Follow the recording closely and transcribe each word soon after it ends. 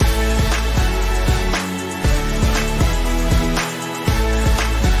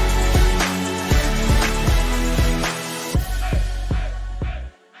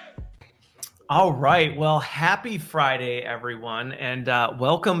All right. Well, happy Friday, everyone, and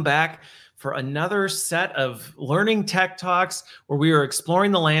welcome back for another set of Learning Tech Talks where we are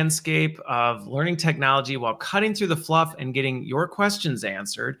exploring the landscape of learning technology while cutting through the fluff and getting your questions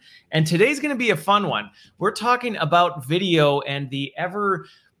answered. And today's going to be a fun one. We're talking about video and the ever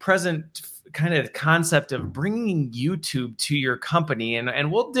present kind of concept of bringing YouTube to your company,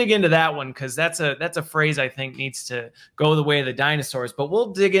 and we'll dig into that one because that's a phrase I think needs to go the way of the dinosaurs, but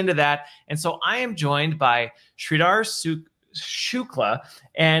we'll dig into that. And so I am joined by Sridhar Shukla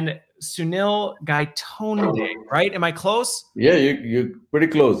and Sunil Gaitonde, right? Am I close? Yeah, you're pretty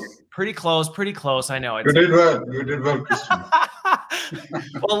close. Pretty close. I know. You did well, Christian.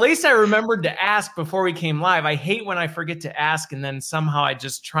 Well, at least I remembered to ask before we came live. I hate when I forget to ask and then somehow I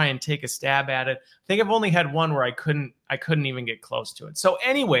just try and take a stab at it. I think I've only had one where I couldn't even get close to it. So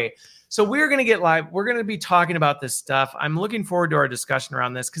anyway, we're going to get live. We're going to be talking about this stuff. I'm looking forward to our discussion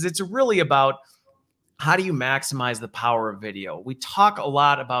around this because it's really about how do you maximize the power of video. We talk a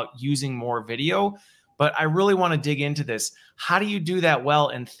lot about using more video, but I really want to dig into this. How do you do that well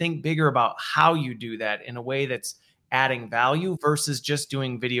and think bigger about how you do that in a way that's adding value versus just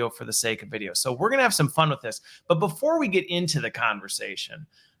doing video for the sake of video? So we're going to have some fun with this. But before we get into the conversation,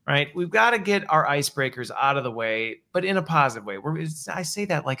 right, we've got to get our icebreakers out of the way, but in a positive way. I say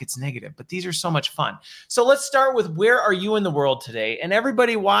that like it's negative, but these are so much fun. So let's start with where are you in the world today? And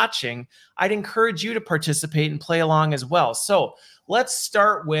everybody watching, I'd encourage you to participate and play along as well. So let's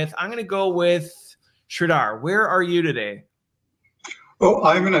start with, I'm going to go with Sridhar. Where are you today? Oh,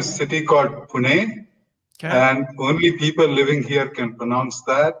 I'm in a city called Pune. Okay. And only people living here can pronounce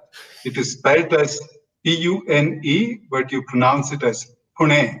that. It is spelled as Pune, but you pronounce it as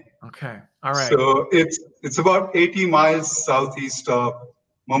Pune. Okay, all right. So it's about 80 miles southeast of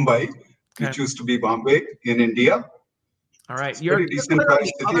Mumbai, which used to be Bombay in India. All right. It's a decent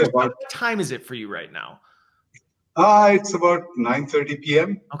sized city. What time is it for you right now? It's about 9:30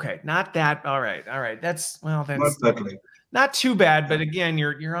 p.m. Okay, not that. All right. That's not that late. Not too bad, but again,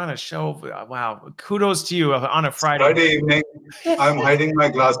 you're on a show. Wow, kudos to you on a Friday. Friday evening, I'm hiding my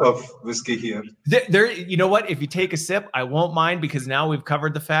glass of whiskey here. There, you know what? If you take a sip, I won't mind because now we've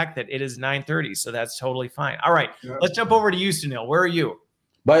covered the fact that it is 9:30, so that's totally fine. All right, Let's jump over to you, Sunil. Where are you?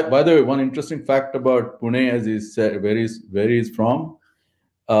 By the way, one interesting fact about Pune, as he said, where he's from,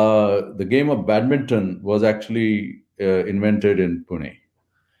 the game of badminton was actually invented in Pune.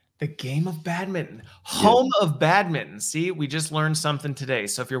 The game of badminton, home of badminton. See, we just learned something today.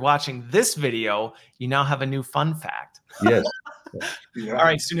 So if you're watching this video, you now have a new fun fact. Yes. Yeah. All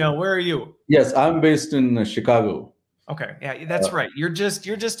right, Sunil, where are you? Yes, I'm based in Chicago. Okay, yeah, that's right. You're just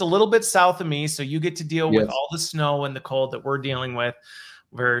a little bit south of me, so you get to deal with all the snow and the cold that we're dealing with.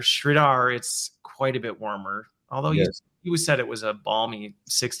 Where Sridhar, it's quite a bit warmer. Although you said it was a balmy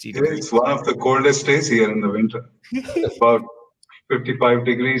 60 degrees. It's one of the coldest days here in the winter. About 55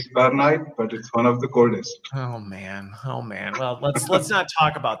 degrees Fahrenheit, but it's one of the coldest. Oh man. Well, let's not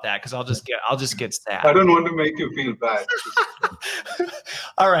talk about that because I'll just get sad. I don't want to make you feel bad.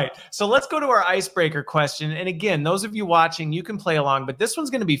 All right, so let's go to our icebreaker question. And again, those of you watching, you can play along, but this one's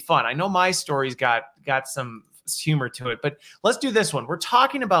going to be fun. I know my story's got some humor to it, but let's do this one. We're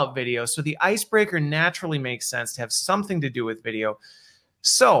talking about video, so the icebreaker naturally makes sense to have something to do with video.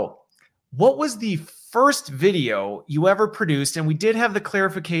 So, what was the first video you ever produced? And we did have the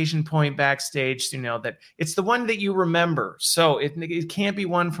clarification point backstage, Sunil, that it's the one that you remember. So it can't be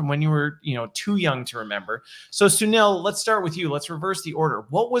one from when you were, too young to remember. So Sunil, let's start with you. Let's reverse the order.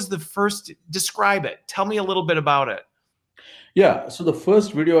 What was the first? Describe it. Tell me a little bit about it. Yeah. So the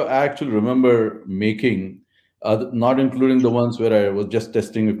first video I actually remember making, not including the ones where I was just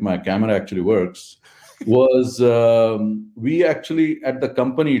testing if my camera actually works, was we actually at the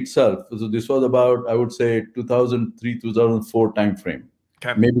company itself. So this was about, I would say, 2003, 2004 timeframe,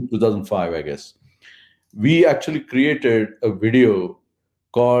 maybe 2005, I guess. We actually created a video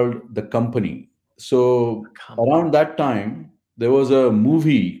called The Company. So around that time, there was a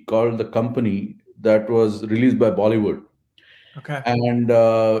movie called The Company that was released by Bollywood. Okay. And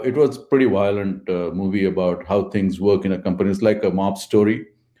it was a pretty violent movie about how things work in a company. It's like a mob story.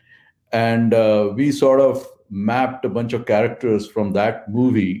 And we sort of mapped a bunch of characters from that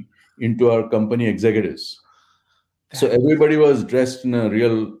movie into our company executives. So everybody was dressed in a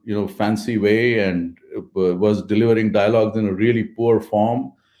real, fancy way and was delivering dialogues in a really poor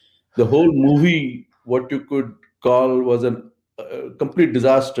form. The whole movie, what you could call, was an a complete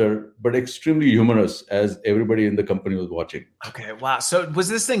disaster, but extremely humorous as everybody in the company was watching. Okay, wow. So was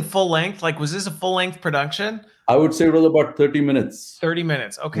this thing full length? Like, was this a full length production? I would say it was about 30 minutes. 30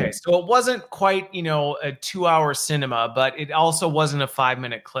 minutes. Okay. Yeah. So it wasn't quite, a 2-hour cinema, but it also wasn't a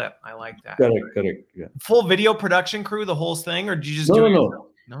 5-minute clip. I like that. Correct. Yeah. Full video production crew, the whole thing, or did you just do it?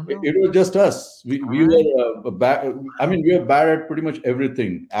 No. It was just us. We were bad. I mean, we were bad at pretty much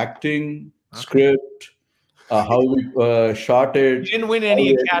everything: acting, script, how we shot it. You didn't win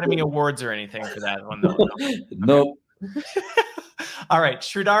any Academy Awards or anything for that one, though. No. All right,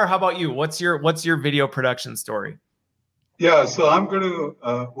 Sridhar, how about you? What's your video production story? Yeah, so I'm going to,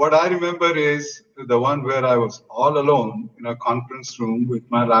 what I remember is the one where I was all alone in a conference room with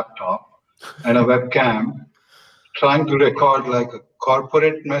my laptop and a webcam, trying to record like a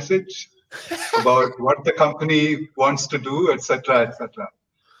corporate message about what the company wants to do, etc., etc.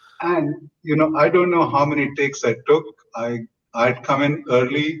 And, I don't know how many takes I took. I'd come in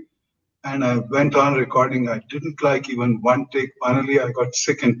early and I went on recording. I didn't like even one take. Finally, I got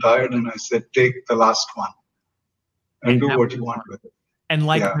sick and tired and I said, take the last one and do what you want with it. And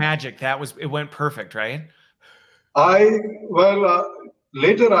magic, it went perfect, right?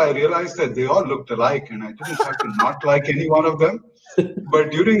 Later I realized that they all looked alike and I didn't have to not like any one of them.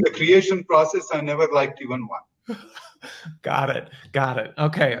 But during the creation process, I never liked even one. Got it.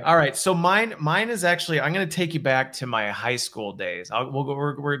 Okay. All right. So mine is actually, I'm going to take you back to my high school days.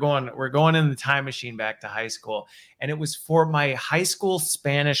 We're going in the time machine back to high school, and it was for my high school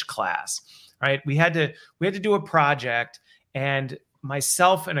Spanish class. Right. We had to do a project, and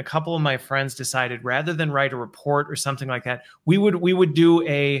myself and a couple of my friends decided rather than write a report or something like that, we would do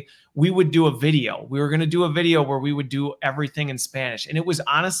a video. We were going to do a video where we would do everything in Spanish. And it was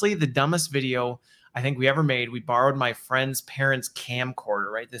honestly the dumbest video I think we ever made. We borrowed my friend's parents'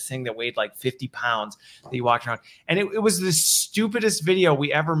 camcorder, right? This thing that weighed like 50 pounds that you walked around. And it was the stupidest video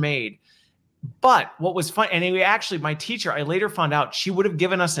we ever made. But what was fun, and my teacher, I later found out she would have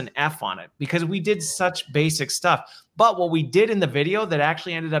given us an F on it because we did such basic stuff. But what we did in the video that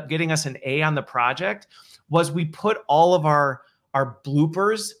actually ended up getting us an A on the project was we put all of our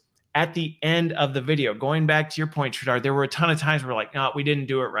bloopers at the end of the video. Going back to your point, Sridhar, there were a ton of times where we're like, no, we didn't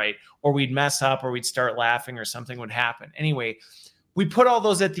do it right, or we'd mess up, or we'd start laughing, or something would happen. Anyway, we put all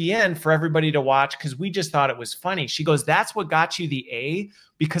those at the end for everybody to watch because we just thought it was funny. She goes, that's what got you the A,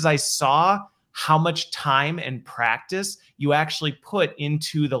 because I saw how much time and practice you actually put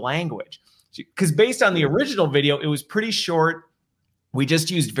into the language. Because based on the original video, it was pretty short. We just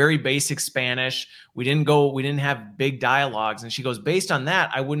used very basic Spanish. We didn't have big dialogues. And she goes, based on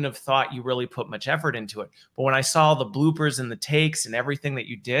that, I wouldn't have thought you really put much effort into it. But when I saw the bloopers and the takes and everything that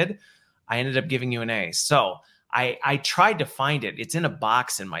you did, I ended up giving you an A. So I tried to find it. It's in a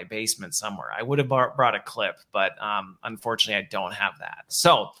box in my basement somewhere. I would have brought a clip, but unfortunately I don't have that.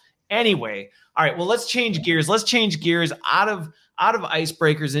 So anyway, all right, well, let's change gears. Let's change gears out of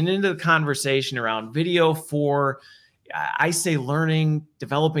icebreakers and into the conversation around video for, I say, learning,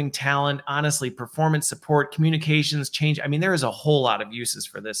 developing talent, honestly, performance support, communications, change. I mean, there is a whole lot of uses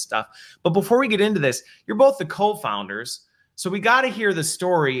for this stuff. But before we get into this, you're both the co-founders. So we got to hear the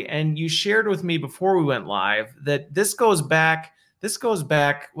story. And you shared with me before we went live that this goes back.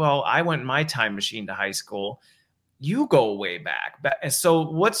 Well, I went in my time machine to high school. You go way back. So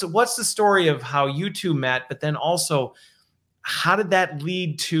what's the story of how you two met? But then also, how did that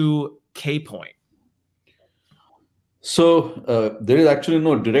lead to K-Point? So there is actually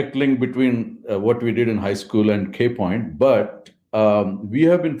no direct link between what we did in high school and K-Point, but we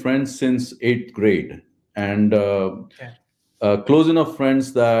have been friends since 8th grade, and close enough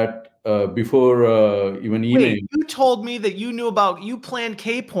friends that before even email. Wait, you told me that you planned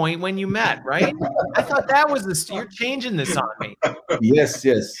K-Point when you met, right? I thought that was you're changing this on me. Yes.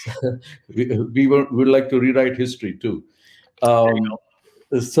 we would like to rewrite history too. We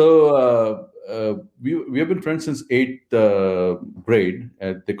have been friends since 8th grade.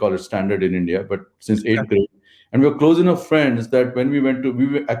 They call it standard in India, but since 8th grade. And we were close enough friends that when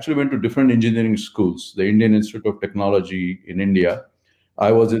we actually went to different engineering schools, the Indian Institute of Technology in India.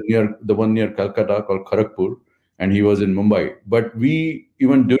 I was near the one near Calcutta called Kharagpur, and he was in Mumbai. But we,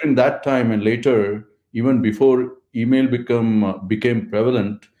 even during that time and later, even before email became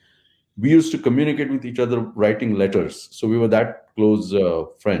prevalent, we used to communicate with each other writing letters. So we were that close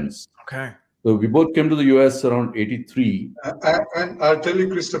friends. Okay. So we both came to the US around 83. And I'll tell you,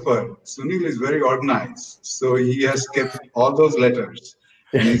 Christopher, Sunil is very organized. So he has kept all those letters.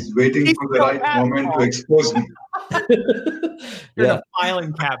 And he's waiting for the right moment to expose me. There's a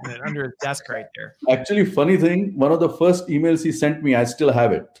filing cabinet under his desk right there. Actually, funny thing, one of the first emails he sent me, I still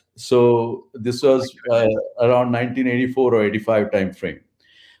have it. So this was around 1984 or 85 time frame.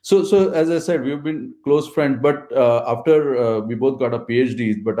 So as I said, we've been close friends, but after we both got our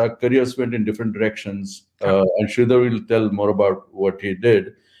PhDs, but our careers went in different directions. And Sridhar will tell more about what he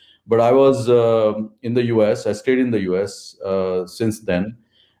did. But I was in the US. I stayed in the US since then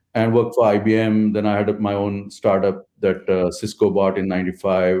and worked for IBM. Then I had my own startup that Cisco bought in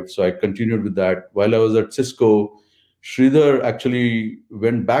 95. So I continued with that. While I was at Cisco, Sridhar actually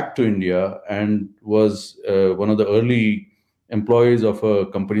went back to India and was one of the early employees of a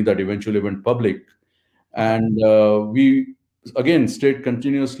company that eventually went public. And we, again, stayed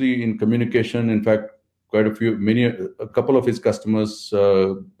continuously in communication. In fact, a couple of his customers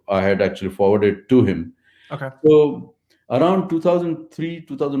I had actually forwarded to him. Okay. So around 2003,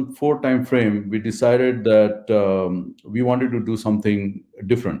 2004 timeframe, we decided that we wanted to do something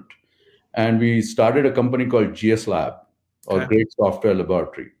different. And we started a company called GS Lab, or Great Software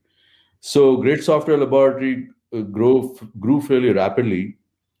Laboratory. So Great Software Laboratory grew fairly rapidly.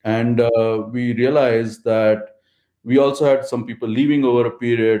 And we realized that we also had some people leaving over a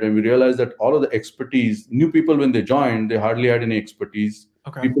period, and we realized that all of the expertise, new people when they joined, they hardly had any expertise.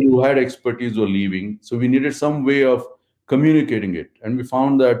 People who had expertise were leaving. So we needed some way of communicating it. And we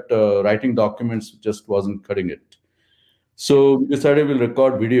found that writing documents just wasn't cutting it. So we decided we'll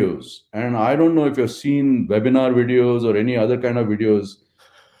record videos. And I don't know if you've seen webinar videos or any other kind of videos.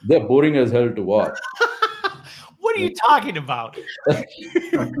 They're boring as hell to watch. What are you talking about?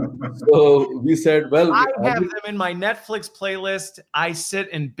 So we said, well, I have them in my Netflix playlist. I sit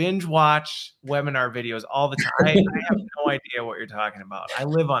and binge watch webinar videos all the time. I have no idea what you're talking about. I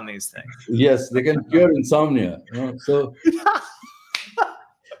live on these things. Yes, they can cure insomnia. So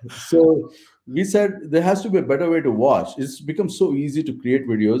we said there has to be a better way to watch. It's become so easy to create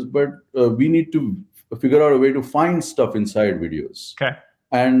videos, but we need to figure out a way to find stuff inside videos. Okay.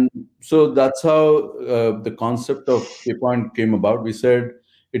 And so that's how the concept of KPoint came about. We said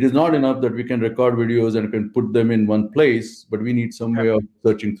it is not enough that we can record videos and can put them in one place, but we need some way of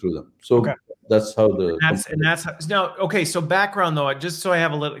searching through them. So that's how now. Okay, so background though, just so I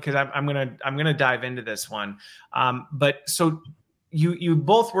have a little, because I'm gonna dive into this one. But so you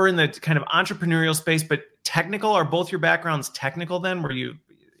both were in the kind of entrepreneurial space, but technical. Are both your backgrounds technical? Then were you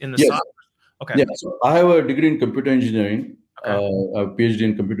in the software? Okay. Yeah. So I have a degree in computer engineering. A PhD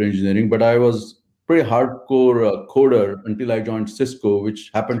in computer engineering, but I was pretty hardcore coder until I joined Cisco, which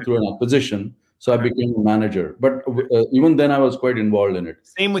happened through an acquisition. So I became a manager. But even then, I was quite involved in it.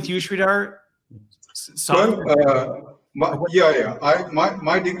 Same with you, Sridhar?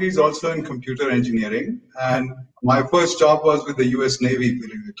 My degree is also in computer engineering, and my first job was with the U.S. Navy,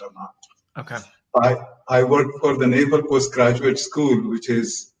 believe it or not. Okay. I worked for the Naval Postgraduate School, which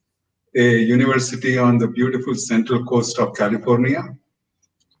is a university on the beautiful central coast of California.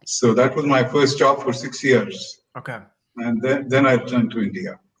 So that was my first job for 6 years. Okay. And then I returned to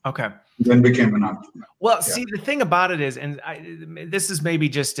India. Okay. Then became an entrepreneur. Well, see, the thing about it is, and this is maybe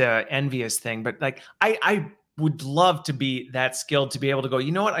just an envious thing, but like I would love to be that skilled to be able to go,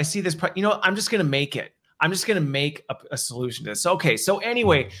 you know what, I see this, I'm just going to make it. I'm just going to make a solution to this. Okay. So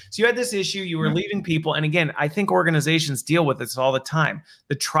anyway, so you had this issue, you were leaving people. And again, I think organizations deal with this all the time.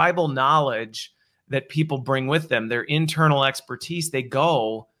 The tribal knowledge that people bring with them, their internal expertise, they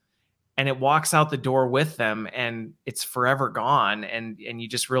go and it walks out the door with them and it's forever gone. And you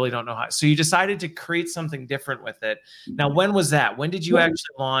just really don't know how. So you decided to create something different with it. Now, when was that? When did you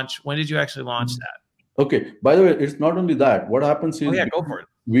actually launch? When did you actually launch that? Okay. By the way, it's not only that. What happens is go for it.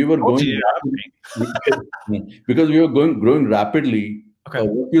 We were going because we were growing rapidly. Okay.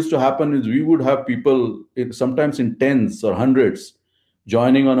 What used to happen is we would have people sometimes in tens or hundreds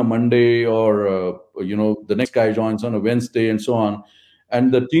joining on a Monday, or the next guy joins on a Wednesday, and so on.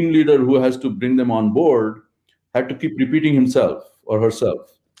 And the team leader who has to bring them on board had to keep repeating himself or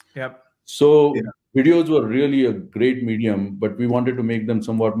herself. Yep. So videos were really a great medium, but we wanted to make them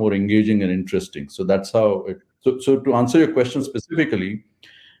somewhat more engaging and interesting. So that's how it. So to answer your question specifically,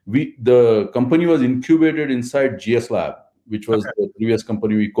 the company was incubated inside GS Lab, which was the previous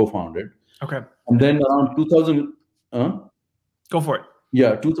company we co-founded. Okay. And then around 2000, go for it.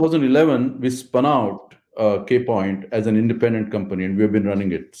 Yeah, 2011, we spun out KPoint as an independent company, and we've been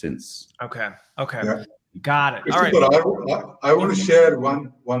running it since. Okay. Yeah. Got it. All right. I want to share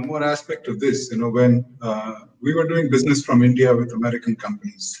one more aspect of this. When we were doing business from India with American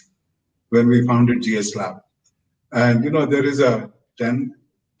companies, when we founded GS Lab, and there is a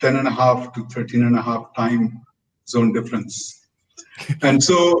 10.5 to 13.5 time zone difference. And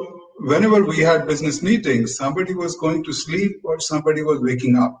so whenever we had business meetings, somebody was going to sleep or somebody was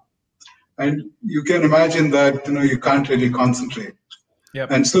waking up. And you can imagine that, you can't really concentrate.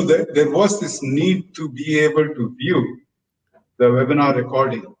 Yep. And so there was this need to be able to view the webinar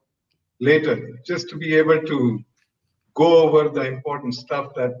recording later, just to be able to go over the important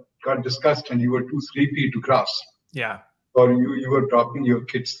stuff that got discussed and you were too sleepy to grasp. Yeah. Or you were dropping your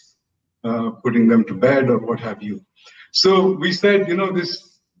kids, putting them to bed or what have you. So we said,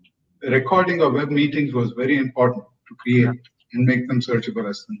 this recording of web meetings was very important to create and make them searchable,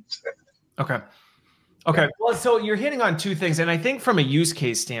 as Sunil said. Okay. Okay. Well, so you're hitting on two things. And I think from a use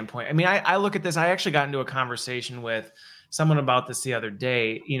case standpoint, I mean, I look at this, I actually got into a conversation with someone about this the other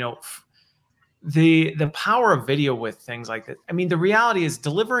day, the power of video with things like that. I mean, the reality is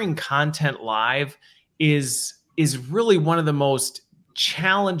delivering content live is really one of the most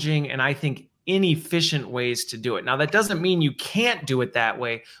challenging and I think inefficient ways to do it. Now, that doesn't mean you can't do it that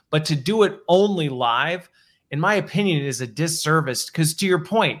way, but to do it only live, in my opinion, is a disservice because to your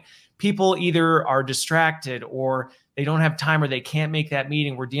point, people either are distracted or they don't have time or they can't make that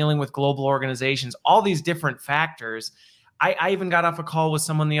meeting. We're dealing with global organizations, all these different factors. I even got off a call with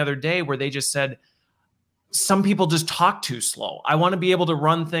someone the other day where they just said, some people just talk too slow. I want to be able to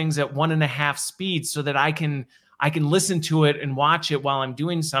run things at 1.5 speed so that I can listen to it and watch it while I'm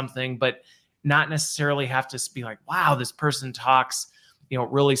doing something, but not necessarily have to be like, wow, this person talks,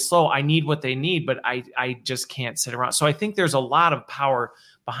 really slow. I need what they need, but I just can't sit around. So I think there's a lot of power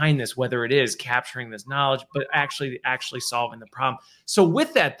behind this, whether it is capturing this knowledge, but actually solving the problem. So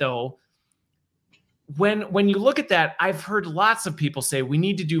with that though, when you look at that, I've heard lots of people say we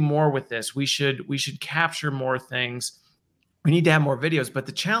need to do more with this. We should capture more things. We need to have more videos. But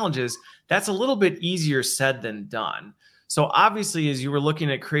the challenge is that's a little bit easier said than done. So obviously, as you were looking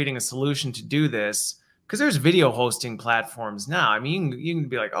at creating a solution to do this, because there's video hosting platforms now. I mean, you can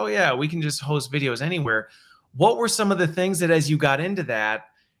be like, oh yeah, we can just host videos anywhere. What were some of the things that as you got into that,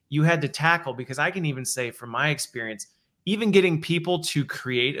 you had to tackle? Because I can even say from my experience, even getting people to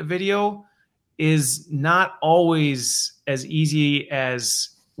create a video is not always as easy as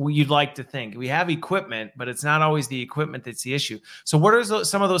you'd like to think. We have equipment, but it's not always the equipment that's the issue. So what are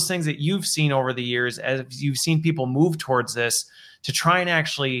some of those things that you've seen over the years as you've seen people move towards this to try and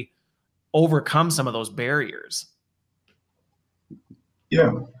actually overcome some of those barriers?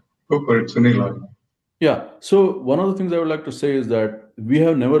 Yeah, go for it, Sunil. Yeah. So one of the things I would like to say is that we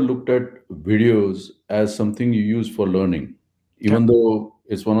have never looked at videos as something you use for learning, even though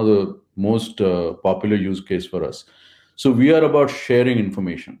it's one of the most popular use case for us. So we are about sharing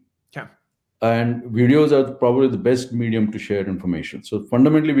information. Okay. And videos are probably the best medium to share information. So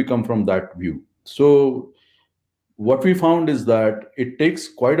fundamentally, we come from that view. So what we found is that it takes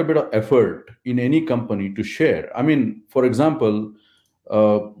quite a bit of effort in any company to share. I mean, for example,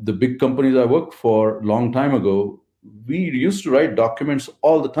 the big companies I worked for a long time ago, we used to write documents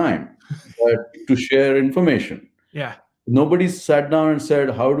all the time to share information. Yeah. Nobody sat down and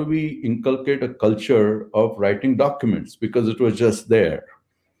said, how do we inculcate a culture of writing documents? Because it was just there.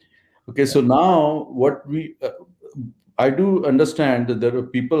 Okay, so now what I do understand that there are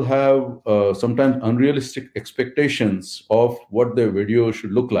people have sometimes unrealistic expectations of what their video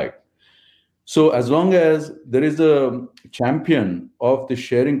should look like. So as long as there is a champion of the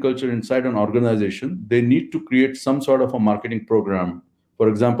sharing culture inside an organization, they need to create some sort of a marketing program. For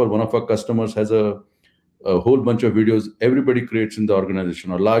example, one of our customers has a whole bunch of videos everybody creates in the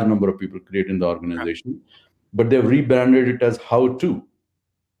organization, or a large number of people create in the organization, but they've rebranded it as how-to.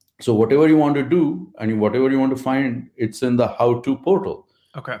 So whatever you want to do and whatever you want to find, it's in the how-to portal.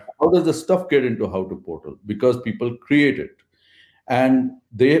 Okay. How does the stuff get into how-to portal? Because people create it. And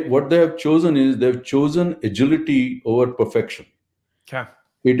what they have chosen is they've chosen agility over perfection. Okay.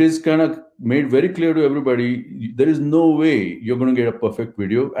 It is kind of made very clear to everybody, there is no way you're going to get a perfect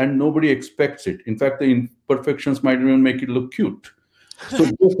video, and nobody expects it. In fact, the imperfections might even make it look cute. So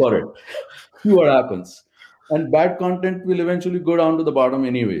go for it. See what happens. And bad content will eventually go down to the bottom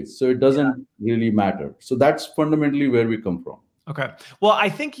anyway. So it doesn't really matter. So that's fundamentally where we come from. Okay. Well, I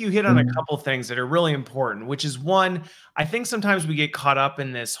think you hit on a couple things that are really important, which is one, I think sometimes we get caught up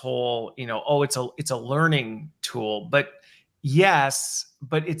in this whole, oh, it's a learning tool, but yes,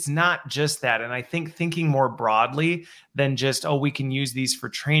 but it's not just that. And I think thinking more broadly than just, oh, we can use these for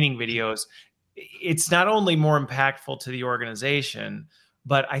training videos. It's not only more impactful to the organization,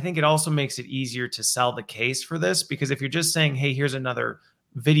 but I think it also makes it easier to sell the case for this, because if you're just saying, hey, here's another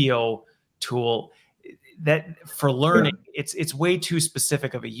video tool, that for learning, it's way too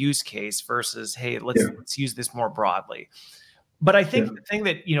specific of a use case versus, hey, let's use this more broadly. But I think the thing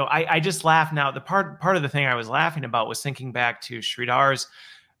that, I just laugh now. The part of the thing I was laughing about was thinking back to Sridhar's,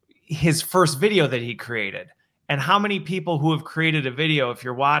 his first video that he created, and how many people who have created a video, if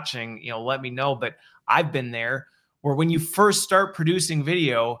you're watching, let me know. But I've been there, where when you first start producing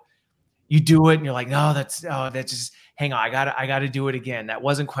video, you do it and you're like, no, that's just, hang on, I gotta do it again. That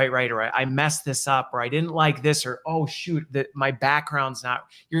wasn't quite right, or I messed this up, or I didn't like this, or oh shoot, that my background's not.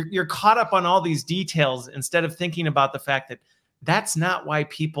 You're caught up on all these details instead of thinking about the fact that that's not why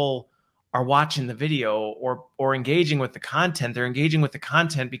people are watching the video or engaging with the content. They're engaging with the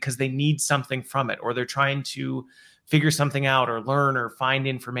content because they need something from it, or they're trying to figure something out or learn or find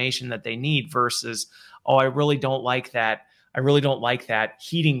information that they need, versus, oh, I really don't like that. I really don't like that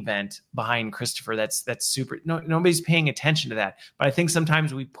heating vent behind Christopher. That's super. No, nobody's paying attention to that. But I think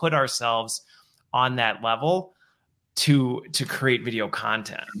sometimes we put ourselves on that level to create video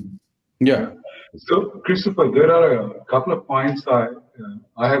content. Yeah. So, Christopher, there are a couple of points I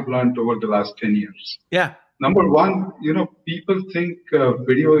have learned over the last 10 years. Yeah. Number one, people think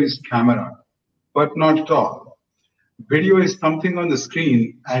video is camera, but not at all. Video is something on the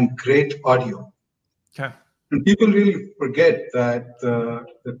screen and great audio. Okay. And people really forget that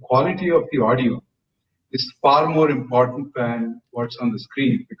the quality of the audio is far more important than what's on the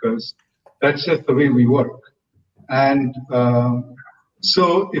screen, because that's just the way we work. And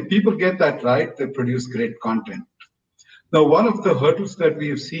so if people get that right, they produce great content. Now, one of the hurdles that we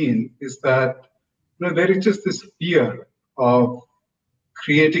have seen is that there is just this fear of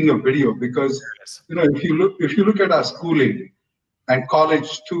creating a video, because if you look at our schooling and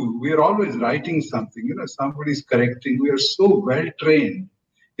college too, we are always writing something. Somebody's correcting. We are so well trained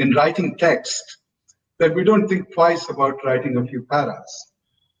in writing text that we don't think twice about writing a few paras.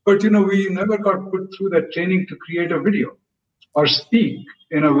 But we never got put through that training to create a video or speak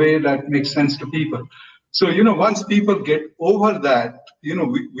in a way that makes sense to people. So once people get over that,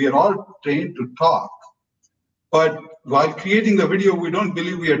 we are all trained to talk, but while creating the video, we don't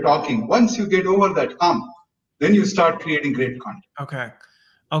believe we are talking. Once you get over that hump, then you start creating great content. Okay.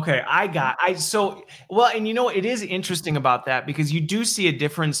 And it is interesting about that, because you do see a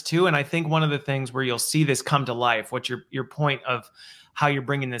difference too. And I think one of the things where you'll see this come to life, what your point of how you're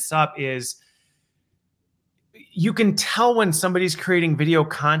bringing this up is, you can tell when somebody's creating video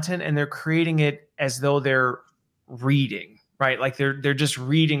content and they're creating it as though they're reading, right? Like they're just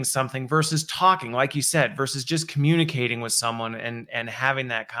reading something versus talking, like you said, versus just communicating with someone and having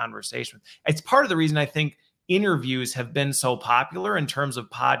that conversation. It's part of the reason I think interviews have been so popular in terms of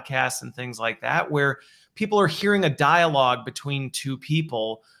podcasts and things like that, where people are hearing a dialogue between two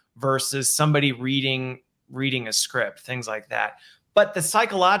people versus somebody reading a script, things like that. But the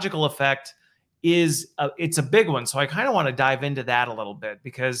psychological effect it's a big one. So I kind of want to dive into that a little bit,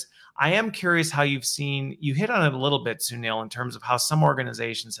 because I am curious how you hit on it a little bit, Sunil, in terms of how some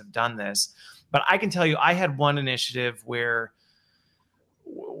organizations have done this. But I can tell you, I had one initiative where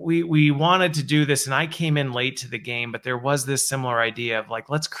we wanted to do this, and I came in late to the game, but there was this similar idea of like,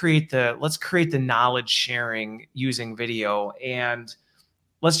 let's create the knowledge sharing using video. And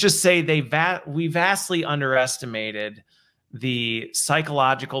let's just say we vastly underestimated the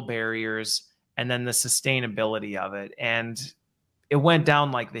psychological barriers and then the sustainability of it. And it went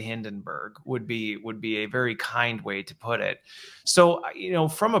down like the Hindenburg would be a very kind way to put it. So,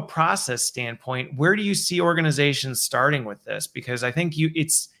 from a process standpoint, where do you see organizations starting with this? Because I think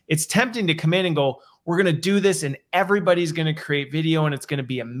it's tempting to come in and go, we're going to do this and everybody's going to create video and it's going to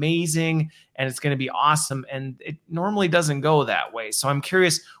be amazing and it's going to be awesome. And it normally doesn't go that way. So I'm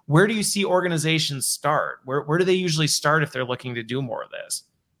curious, where do you see organizations start? Where do they usually start if they're looking to do more of this?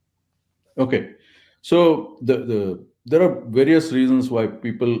 Okay. So there are various reasons why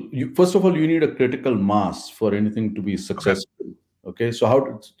people, first of all, you need a critical mass for anything to be successful. Okay. So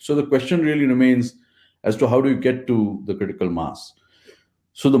the question really remains as to how do you get to the critical mass?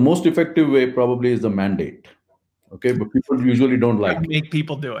 So the most effective way probably is the mandate. Okay. But people usually don't like it. Make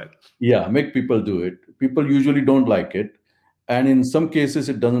people do it. Yeah. Make people do it. People usually don't like it. And in some cases,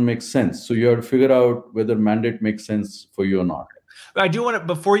 it doesn't make sense. So you have to figure out whether mandate makes sense for you or not. I do want to,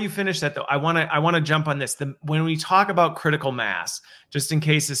 before you finish that though, I want to jump on this. When we talk about critical mass, just in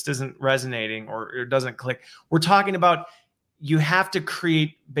case this isn't resonating or it doesn't click, we're talking about you have to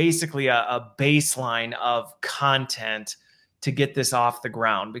create basically a baseline of content to get this off the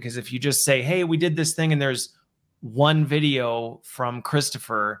ground. Because if you just say, hey, we did this thing and there's one video from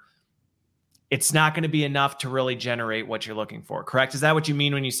Christopher, it's not going to be enough to really generate what you're looking for. Correct? Is that what you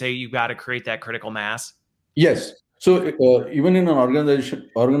mean when you say you got to create that critical mass? Yes. So even in an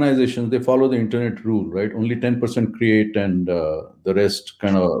organization, they follow the internet rule, right? Only 10% create and the rest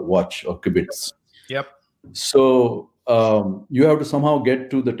kind of watch or kibitz. Yep. So you have to somehow get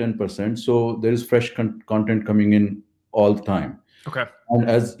to the 10%. So there is fresh content coming in all the time. Okay. And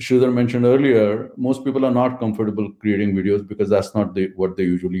as Sridhar mentioned earlier, most people are not comfortable creating videos because that's not what they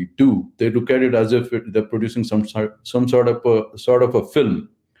usually do. They look at it as if they're producing some sort of a film.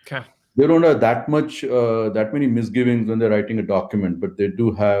 Okay. They don't have that many misgivings when they're writing a document, but they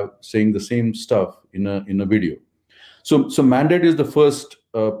do have saying the same stuff in a video. So mandate is the first,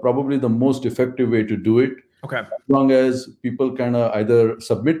 probably the most effective way to do it. Okay. As long as people kind of either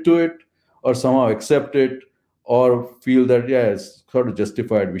submit to it or somehow accept it or feel that, yeah, it's sort of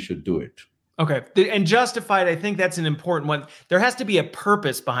justified, we should do it. Okay. And justified, I think that's an important one. There has to be a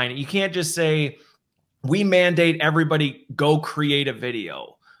purpose behind it. You can't just say, we mandate everybody go create a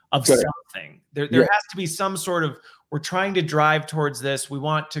video of something. There has to be some sort of, we're trying to drive towards this. We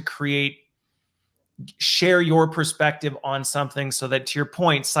want to share your perspective on something so that, to your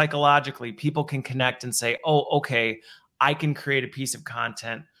point, psychologically, people can connect and say, oh, okay, I can create a piece of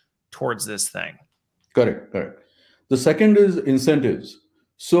content towards this thing. Correct. The second is incentives.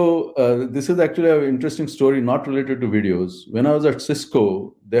 So this is actually an interesting story, not related to videos. When I was at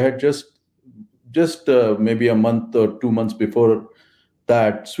Cisco, they had just maybe a month or 2 months before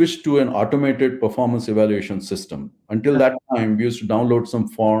that switched to an automated performance evaluation system. Until that time, we used to download some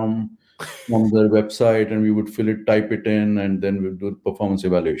form from their website and we would fill it, type it in, and then we'd do performance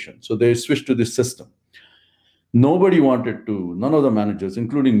evaluation. So they switched to this system. Nobody wanted to, none of the managers,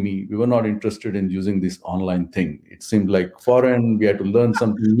 including me, we were not interested in using this online thing. It seemed like foreign, we had to learn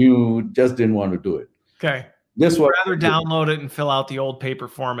something new, just didn't want to do it. Okay. Guess what? Rather download it and fill out the old paper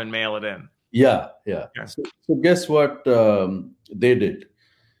form and mail it in. Yeah. So guess what they did?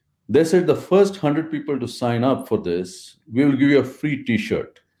 They said the first 100 people to sign up for this, we will give you a free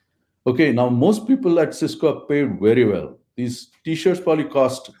t-shirt. Okay, now most people at Cisco are paid very well. These t-shirts probably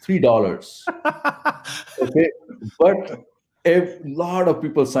cost $3. Okay, but a lot of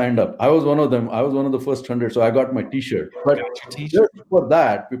people signed up. I was one of them. I was one of the first 100, so I got my t-shirt. But just for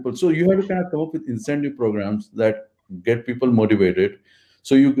that, so you have to kind of come up with incentive programs that get people motivated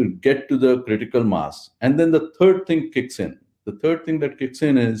so you could get to the critical mass. And then the third thing kicks in. The third thing that kicks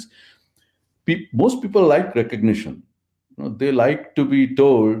in is most people like recognition. They like to be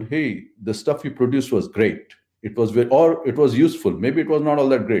told, hey, the stuff you produced was great. It was useful. Maybe it was not all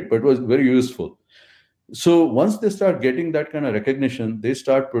that great, but it was very useful. So once they start getting that kind of recognition, they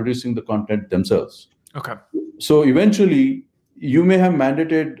start producing the content themselves. Okay. So eventually, you may have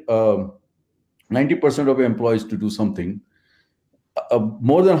mandated 90% of your employees to do something.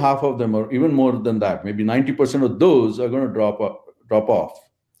 More than half of them, or even more than that, maybe 90% of those are going to drop off.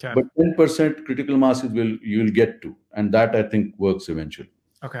 Okay. But 10% critical mass you'll get to, and that I think works eventually.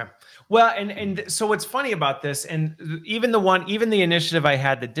 Okay. Well, and so what's funny about this, and even the initiative I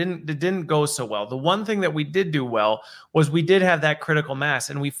had that didn't go so well, the one thing that we did do well was we did have that critical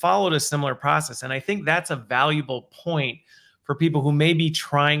mass, and we followed a similar process. And I think that's a valuable point for people who may be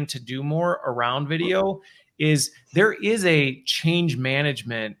trying to do more around video. Is there is a change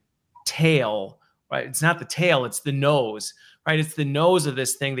management tail, right? It's not the tail, it's the nose, right? It's the nose of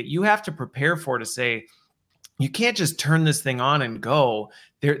this thing that you have to prepare for, to say, you can't just turn this thing on and go.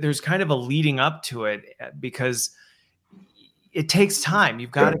 There's kind of a leading up to it, because it takes time.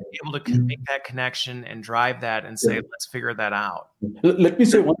 You've got to be able to make that connection and drive that and say, let's figure that out. Let me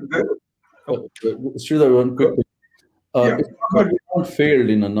say one quick thing. It's not that we haven't failed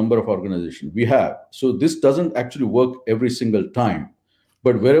in a number of organizations. We have. So this doesn't actually work every single time.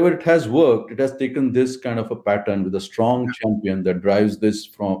 But wherever it has worked, it has taken this kind of a pattern with a strong champion that drives this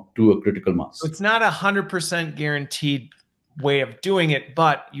to a critical mass. So it's not 100% guaranteed way of doing it,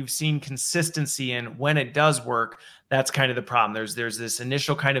 but you've seen consistency in when it does work. That's kind of the problem. There's this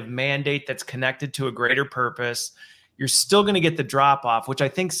initial kind of mandate that's connected to a greater purpose. You're still going to get the drop off, which I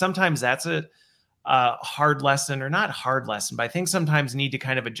think sometimes that's a hard lesson, or not hard lesson, but I think sometimes need to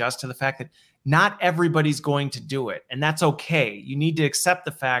kind of adjust to the fact that not everybody's going to do it. And that's okay. You need to accept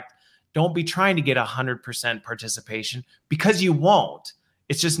the fact, don't be trying to get 100% participation, because you won't.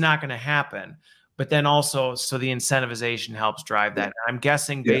 It's just not going to happen. But then also, so the incentivization helps drive that. And I'm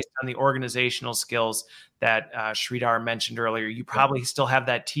guessing based on the organizational skills that Sridhar mentioned earlier, you probably still have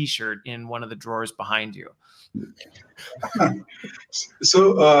that t-shirt in one of the drawers behind you.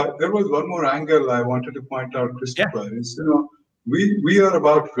 So there was one more angle I wanted to point out, Christopher. Is, we are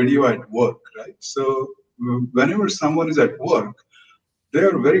about video at work, right? So whenever someone is at work, they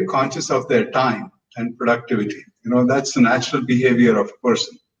are very conscious of their time and productivity. That's the natural behavior of a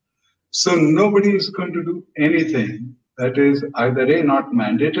person. So nobody is going to do anything that is either A, not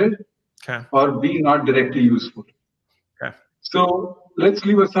mandated, or B, not directly useful. Okay. So let's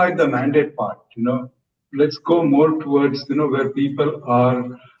leave aside the mandate part. let's go more towards, where people are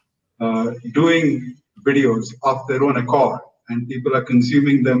doing videos of their own accord, and people are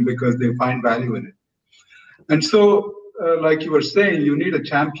consuming them because they find value in it. And so, like you were saying, you need a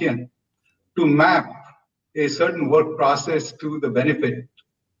champion to map a certain work process to the benefit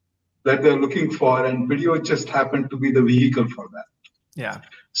that they're looking for, and video just happened to be the vehicle for that. Yeah.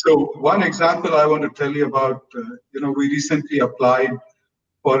 So one example I want to tell you about, we recently applied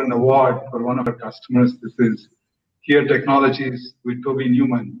for an award for one of our customers. This is Here Technologies with Toby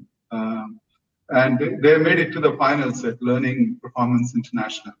Newman. And they made it to the finals at Learning Performance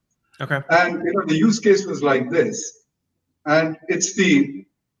International. Okay. And the use case was like this. And it's the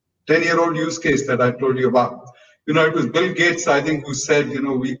 10-year-old use case that I told you about. It was Bill Gates, I think, who said,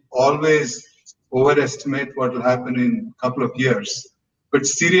 we always overestimate what will happen in a couple of years, but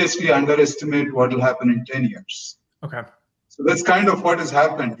seriously underestimate what will happen in 10 years. Okay. So that's kind of what has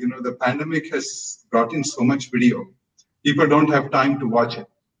happened. The pandemic has brought in so much video. People don't have time to watch it.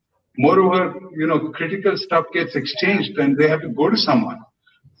 Moreover, critical stuff gets exchanged and they have to go to someone.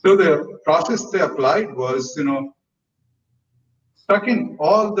 So the process they applied was, stuck in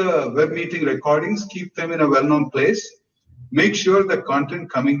all the web meeting recordings, keep them in a well-known place, make sure the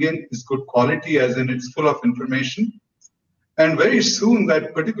content coming in is good quality, as in it's full of information. And very soon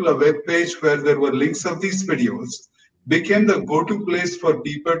that particular web page where there were links of these videos became the go-to place for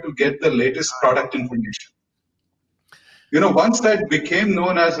people to get the latest product information. Once that became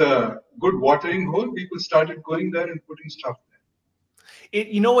known as a good watering hole, people started going there and putting stuff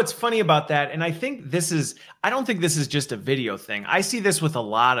there. What's funny about that, and I don't think this is just a video thing. I see this with a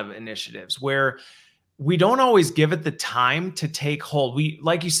lot of initiatives where we don't always give it the time to take hold.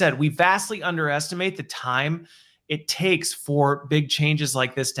 Like you said, we vastly underestimate the time it takes for big changes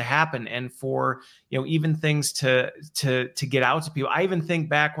like this to happen, and for even things to get out to people. I even think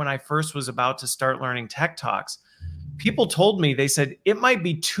back when I first was about to start learning Tech Talks, people told me, they said it might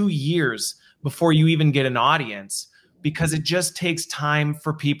be 2 years before you even get an audience, because it just takes time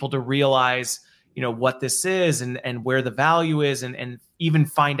for people to realize what this is and where the value is, and even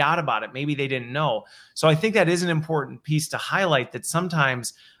find out about it. Maybe they didn't know. So I think that is an important piece to highlight, that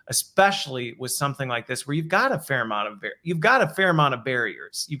sometimes, especially with something like this, where you've got a fair amount of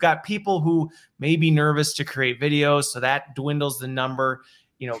barriers. You've got people who may be nervous to create videos, so that dwindles the number.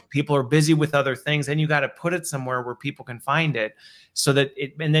 People are busy with other things, and you got to put it somewhere where people can find it, so that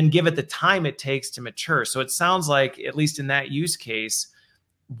and then give it the time it takes to mature. So it sounds like, at least in that use case,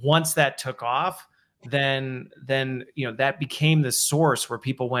 once that took off, then that became the source where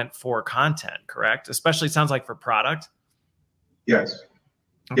people went for content, correct? Especially, it sounds like, for product. Yes.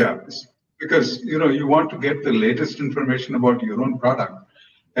 Okay. Yeah. Because, you want to get the latest information about your own product,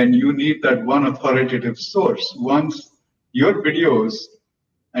 and you need that one authoritative source. Once your videos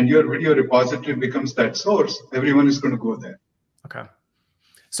and your video repository becomes that source, everyone is going to go there. Okay.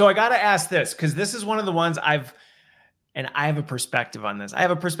 So I got to ask this, because this is one of the ones I have a perspective on this. I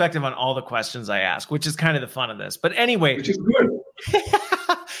have a perspective on all the questions I ask, which is kind of the fun of this. But anyway, which is good.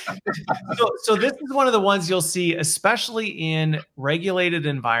 So this is one of the ones you'll see, especially in regulated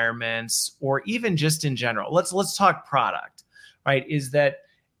environments, or even just in general. Let's talk product, right? Is that,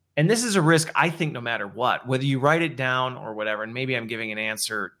 and this is a risk, I think, no matter what, whether you write it down or whatever, and maybe I'm giving an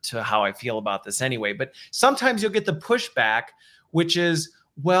answer to how I feel about this anyway, but sometimes you'll get the pushback, which is,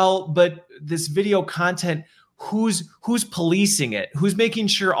 well, but this video content, who's policing it? Who's making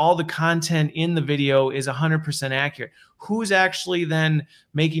sure all the content in the video is 100% accurate? Who's actually then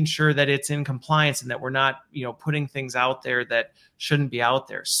making sure that it's in compliance and that we're not, putting things out there that shouldn't be out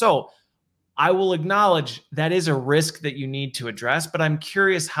there? So I will acknowledge that is a risk that you need to address, but I'm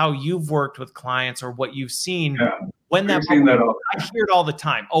curious how you've worked with clients, or what you've seen when that. I hear it all the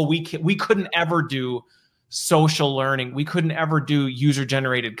time. Oh, we couldn't ever do social learning. We couldn't ever do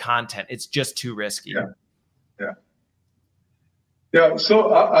user-generated content. It's just too risky. Yeah.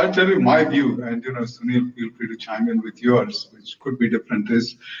 So I'll tell you my view, and Sunil, feel free to chime in with yours, which could be different.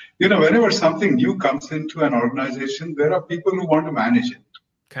 Is whenever something new comes into an organization, there are people who want to manage it.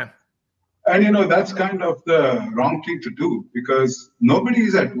 Okay. And that's kind of the wrong thing to do, because nobody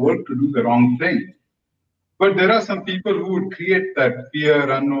is at work to do the wrong thing. But there are some people who would create that fear,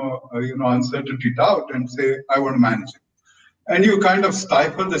 uncertainty, doubt, and say, I want to manage it. And you kind of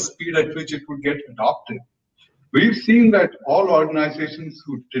stifle the speed at which it would get adopted. We've seen that all organizations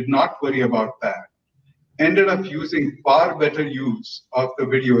who did not worry about that ended up using far better use of the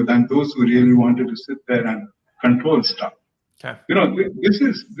video than those who really wanted to sit there and control stuff. Okay. This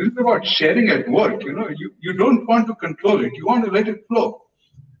is about sharing at work. You don't want to control it. You want to let it flow.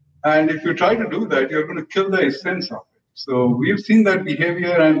 And if you try to do that, you're going to kill the essence of it. So we've seen that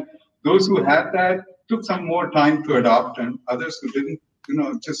behavior, and those who had that took some more time to adopt, and others who didn't,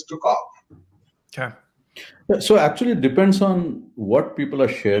 just took off. Okay. So actually it depends on what people are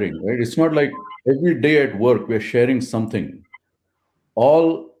sharing, right? It's not like every day at work we're sharing something.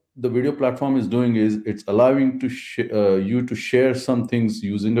 All the video platform is doing is it's allowing you to share some things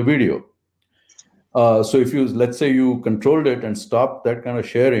using a video. So if let's say you controlled it and stopped that kind of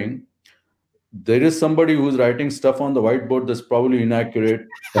sharing, there is somebody who's writing stuff on the whiteboard that's probably inaccurate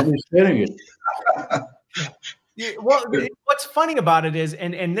and is sharing it. Well, what's funny about it is,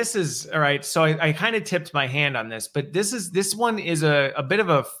 and this is all right. So I kind of tipped my hand on this, but this one is a bit of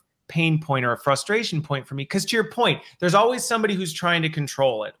a pain point or a frustration point for me, because to your point, there's always somebody who's trying to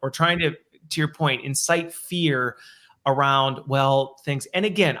control it or trying to your point, incite fear around, well, things. And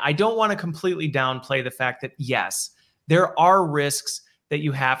again, I don't want to completely downplay the fact that yes, there are risks that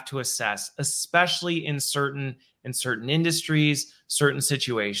you have to assess, especially in certain industries, certain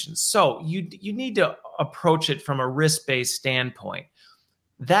situations. So you need to approach it from a risk-based standpoint.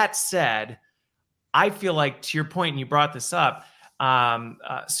 That said, I feel like, to your point, and you brought this up,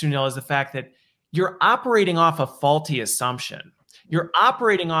 Sunil, is the fact that you're operating off a faulty assumption. You're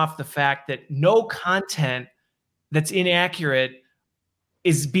operating off the fact that no content that's inaccurate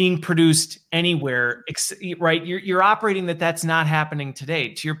is being produced anywhere, right? You're operating that's not happening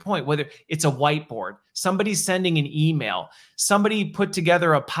today. To your point, whether it's a whiteboard, somebody's sending an email, somebody put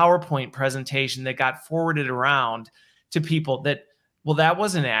together a PowerPoint presentation that got forwarded around to people that, well, that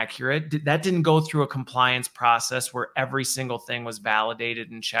wasn't accurate. That didn't go through a compliance process where every single thing was validated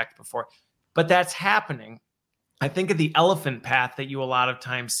and checked before. But that's happening. I think of the elephant path that you a lot of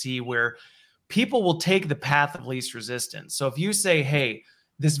times see, where people will take the path of least resistance. So if you say, hey,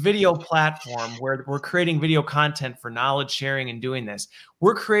 this video platform where we're creating video content for knowledge sharing and doing this,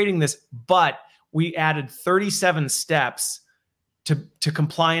 we're creating this, but we added 37 steps to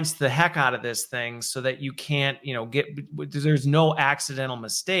compliance the heck out of this thing so that you can't, there's no accidental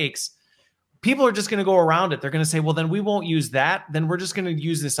mistakes. People are just going to go around it. They're going to say, well, then we won't use that. Then we're just going to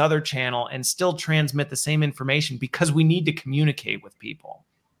use this other channel and still transmit the same information because we need to communicate with people.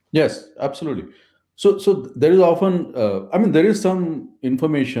 Yes, absolutely. So there is often, there is some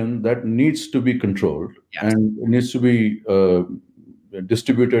information that needs to be controlled, yes, and it needs to be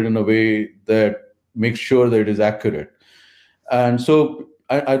distributed in a way that makes sure that it is accurate. And so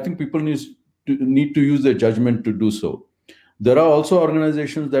I think people need to use their judgment to do so. There are also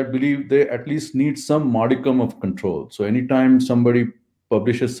organizations that believe they at least need some modicum of control. So anytime somebody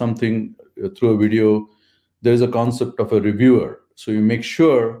publishes something through a video, there is a concept of a reviewer. So you make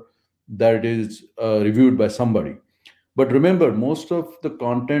sure that it is reviewed by somebody. But remember, most of the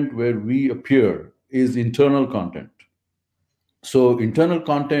content where we appear is internal content. So internal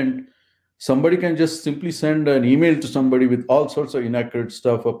content, somebody can just simply send an email to somebody with all sorts of inaccurate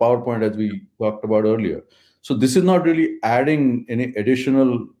stuff, or PowerPoint, as we talked about earlier. So this is not really adding any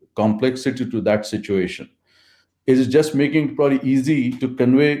additional complexity to that situation. It is just making it probably easy to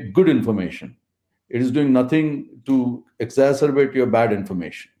convey good information. It is doing nothing to exacerbate your bad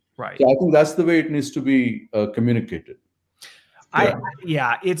information. Right. So I think that's the way it needs to be communicated.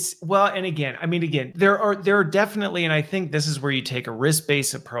 It's well, and again, there are definitely, and I think this is where you take a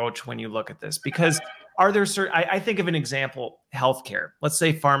risk-based approach when you look at this, because are there certain, I think of an example, healthcare, let's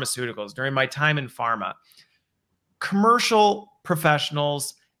say pharmaceuticals. During my time in pharma, commercial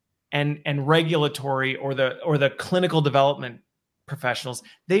professionals and regulatory or the clinical development professionals,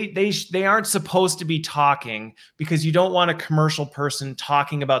 they aren't supposed to be talking, because you don't want a commercial person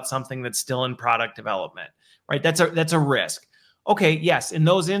talking about something that's still in product development, right? That's a risk. Okay, yes, in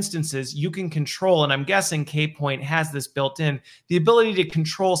those instances, you can control, and I'm guessing K-Point has this built in, the ability to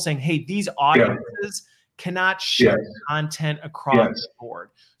control saying, hey, these audiences cannot share content across the board.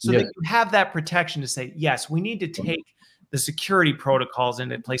 So that you have that protection to say, yes, we need to take the security protocols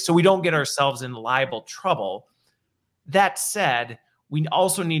into place so we don't get ourselves in libel trouble. That said, we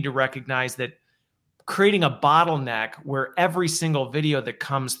also need to recognize that creating a bottleneck where every single video that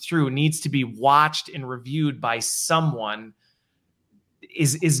comes through needs to be watched and reviewed by someone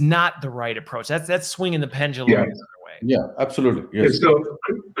is not the right approach. That's swinging the pendulum the other way. Yeah, absolutely. Yes. So,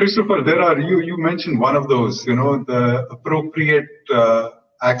 Christopher, you mentioned one of those. The appropriate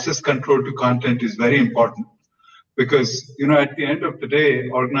access control to content is very important, because at the end of the day,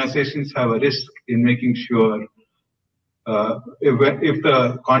 organizations have a risk in making sure if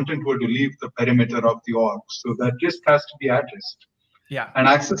the content were to leave the perimeter of the org, so that risk has to be addressed. Yeah. And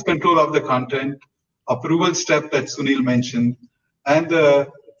access control of the content, approval step that Sunil mentioned. And the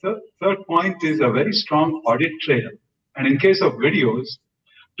third point is a very strong audit trail. And in case of videos,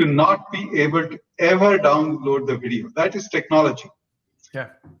 to not be able to ever download the video. That is technology. Yeah.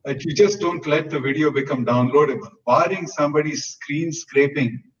 You just don't let the video become downloadable. Barring somebody's screen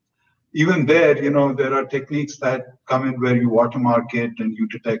scraping, even there, there are techniques that come in where you watermark it and you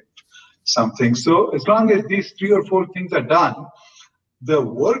detect something. So as long as these 3 or 4 things are done, the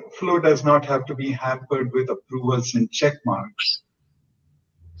workflow does not have to be hampered with approvals and check marks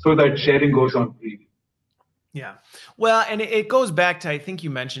so that sharing goes on freely. Yeah. Well, and it goes back to, I think you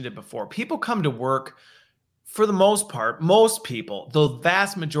mentioned it before. People come to work, for the most part, most people, the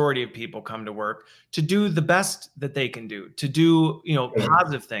vast majority of people come to work to do the best that they can do, to do,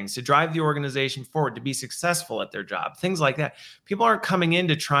 positive things, to drive the organization forward, to be successful at their job, things like that. People aren't coming in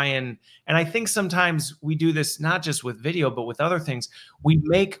to try and I think sometimes we do this, not just with video, but with other things. We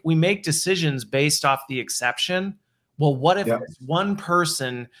make decisions based off the exception. Well, what if this one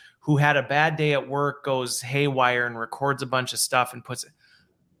person who had a bad day at work goes haywire and records a bunch of stuff and puts it,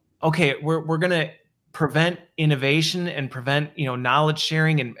 okay, we're going to prevent innovation and prevent, knowledge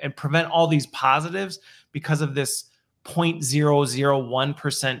sharing and prevent all these positives because of this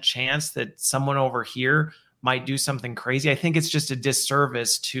 0.001% chance that someone over here might do something crazy. I think it's just a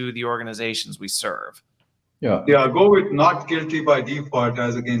disservice to the organizations we serve. Yeah. Go with not guilty by default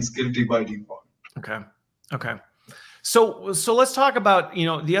as against guilty by default. Okay. So let's talk about,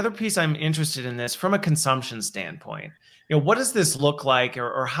 the other piece I'm interested in this from a consumption standpoint. What does this look like,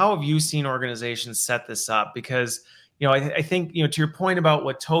 or how have you seen organizations set this up? Because, I think, to your point about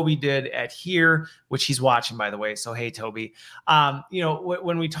what Toby did at Here, which he's watching, by the way. So, hey, Toby,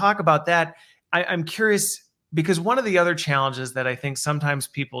 when we talk about that, I'm curious, because one of the other challenges that I think sometimes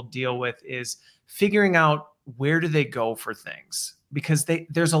people deal with is figuring out where do they go for things, because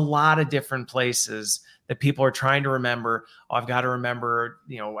there's a lot of different places that people are trying to remember. Oh, I've got to remember,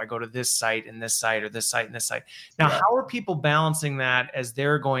 I go to this site and this site, or this site and this site. Now, how are people balancing that as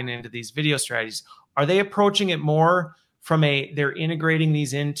they're going into these video strategies? Are they approaching it more from they're integrating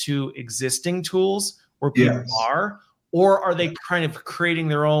these into existing tools where people are, or are they kind of creating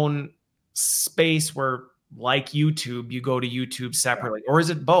their own space where, like YouTube, you go to YouTube separately, or is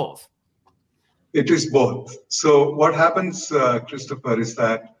it both? It is both. So what happens, Christopher, is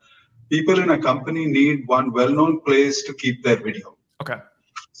that people in a company need one well-known place to keep their video. Okay.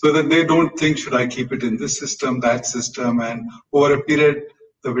 So that they don't think, should I keep it in this system, that system, and over a period,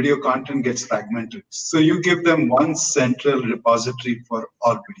 the video content gets fragmented. So you give them one central repository for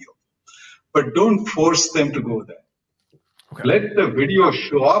all video, but don't force them to go there. Okay. Let the video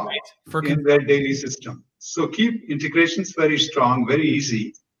show up in their daily system. So keep integrations very strong, very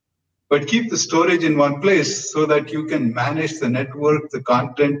easy, but keep the storage in one place so that you can manage the network, the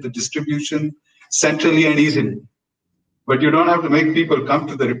content, the distribution centrally and easily. But you don't have to make people come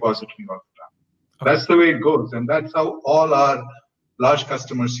to the repository all the time. Okay. That's the way it goes. And that's how all our large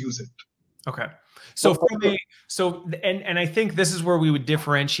customers use it. Okay. So and I think this is where we would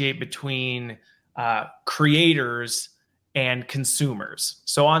differentiate between creators and consumers.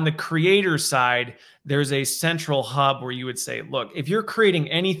 So on the creator side, there's a central hub where you would say, look, if you're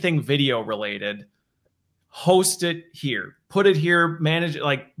creating anything video related, host it here, put it here, manage it.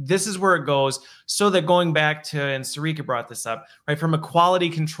 Like, this is where it goes. So that going back to, and Sarika brought this up, right? From a quality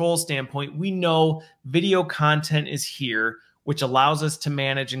control standpoint, we know video content is here, which allows us to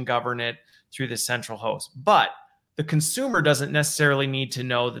manage and govern it through the central host. But the consumer doesn't necessarily need to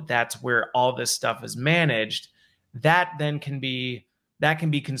know that that's where all this stuff is managed. That then can be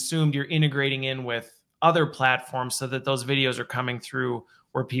consumed. You're integrating in with other platforms so that those videos are coming through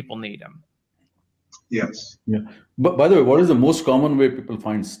where people need them. Yes. Yeah. But by the way, what is the most common way people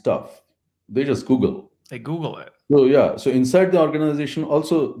find stuff? They just Google. They Google it. So yeah. So inside the organization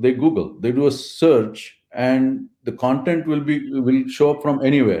also they Google. They do a search and the content will show up from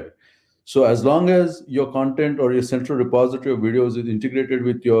anywhere. So as long as your content or your central repository of videos is integrated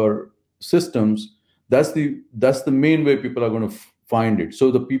with your systems, that's the main way people are going to find it.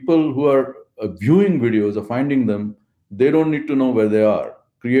 So the people who are viewing videos or finding them, they don't need to know where they are.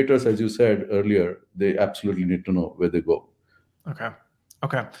 Creators, as you said earlier, they absolutely need to know where they go. Okay.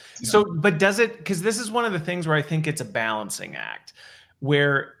 So, but does it, because this is one of the things where I think it's a balancing act,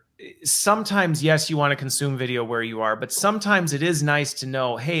 where sometimes, yes, you want to consume video where you are, but sometimes it is nice to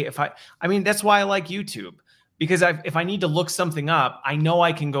know, hey, I mean, that's why I like YouTube. Because if I need to look something up, I know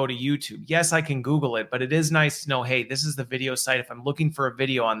I can go to YouTube. Yes, I can Google it, but it is nice to know, hey, this is the video site. If I'm looking for a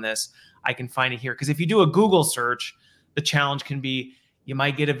video on this, I can find it here. Because if you do a Google search, the challenge can be you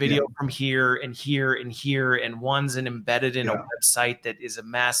might get a video from here and here and here, and one's embedded in a website that is a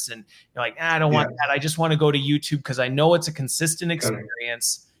mess. And you're like, I don't want that. I just want to go to YouTube because I know it's a consistent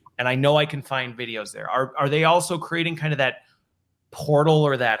experience and I know I can find videos there. Are they also creating kind of that portal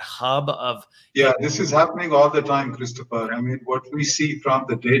or that hub of. Yeah, this is happening all the time, Christopher. I mean, what we see from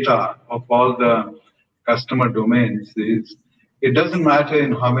the data of all the customer domains is it doesn't matter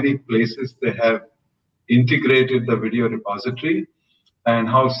in how many places they have integrated the video repository and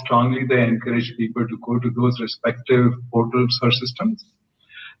how strongly they encourage people to go to those respective portals or systems.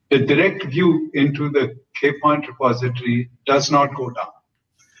 The direct view into the Kpoint repository does not go down.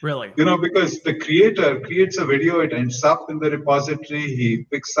 Really? Because the creator creates a video, it ends up in the repository, he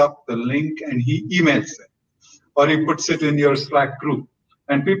picks up the link and he emails it, or he puts it in your Slack group,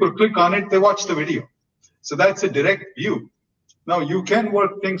 and people click on it, they watch the video. So that's a direct view. Now you can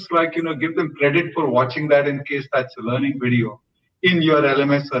work things like, give them credit for watching that in case that's a learning video in your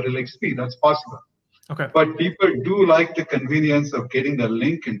LMS or LXP. That's possible. Okay. But people do like the convenience of getting a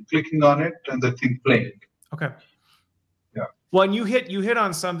link and clicking on it and the thing playing. Okay. Yeah. Well, and you hit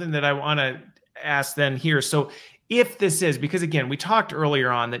on something that I want to ask then here. So if this is, because again, we talked earlier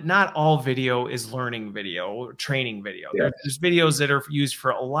on that not all video is learning video or training video. Yes. There's videos that are used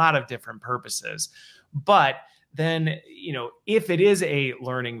for a lot of different purposes. But then, if it is a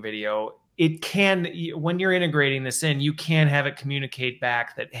learning video, it can, when you're integrating this in, you can have it communicate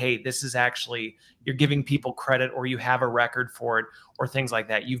back that, hey, this is actually, you're giving people credit, or you have a record for it, or things like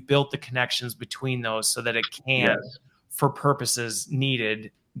that. You've built the connections between those so that it can, yes, for purposes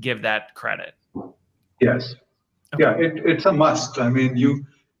needed, give that credit. Yes. Okay. Yeah, it's a must. I mean, you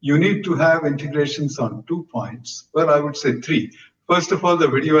need to have integrations on 2 points. Well, I would say 3. First of all, the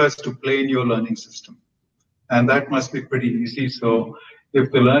video has to play in your learning system. And that must be pretty easy. So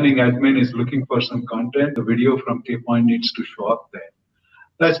if the learning admin is looking for some content, the video from Kpoint needs to show up there.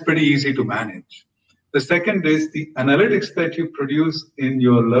 That's pretty easy to manage. The second is the analytics that you produce in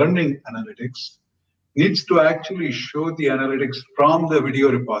your learning analytics needs to actually show the analytics from the video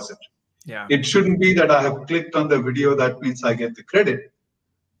repository. Yeah. It shouldn't be that I have clicked on the video, that means I get the credit.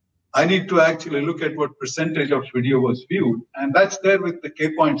 I need to actually look at what percentage of video was viewed, and that's there with the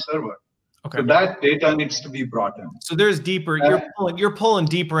Kpoint server. Okay. So that data needs to be brought in. So there's deeper, you're pulling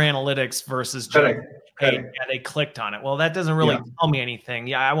deeper analytics versus just, correct. Hey, yeah, they clicked on it. Well, that doesn't really tell me anything.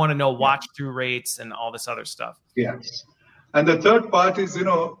 Yeah, I want to know watch through rates and all this other stuff. Yes. And the third part is,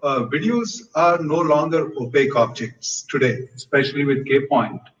 videos are no longer opaque objects today, especially with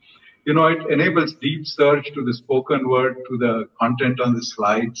Kpoint. It enables deep search to the spoken word, to the content on the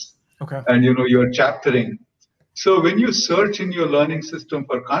slides. Okay. And, your chaptering. So when you search in your learning system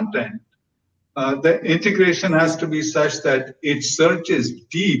for content, the integration has to be such that it searches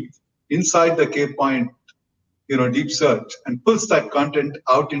deep inside the Kpoint, deep search, and pulls that content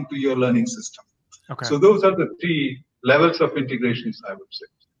out into your learning system. Okay. So those are the 3 levels of integrations, I would say.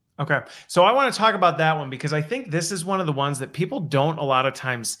 Okay. So I want to talk about that one, because I think this is one of the ones that people don't a lot of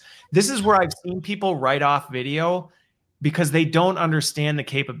times. This is where I've seen people write off video because they don't understand the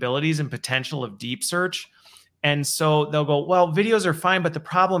capabilities and potential of deep search. And so they'll go, well, videos are fine, but the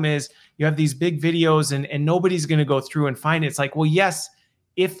problem is you have these big videos and nobody's going to go through and find it. It's like, well, yes,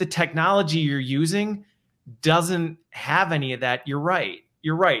 if the technology you're using doesn't have any of that, you're right.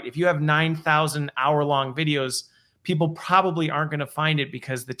 You're right. If you have 9,000 hour-long videos, people probably aren't going to find it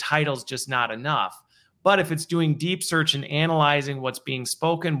because the title's just not enough. But if it's doing deep search and analyzing what's being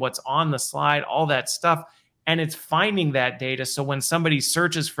spoken, what's on the slide, all that stuff, and it's finding that data, so when somebody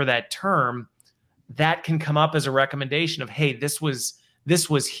searches for that term, that can come up as a recommendation of, hey, this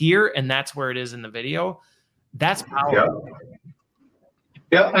was here, and that's where it is in the video. That's powerful.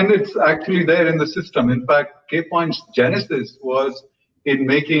 Yeah, and it's actually there in the system. In fact, Kpoint's genesis was in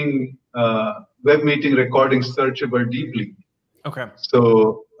making web meeting recordings searchable deeply. Okay.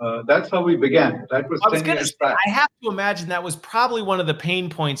 So that's how we began. That was 10 years back. I have to imagine that was probably one of the pain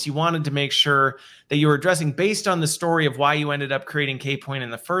points you wanted to make sure that you were addressing based on the story of why you ended up creating Kpoint in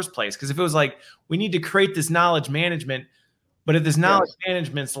the first place. Because if it was like, we need to create this knowledge management, but if this knowledge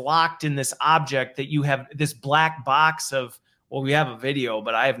management's locked in this object that you have this black box of, well, we have a video,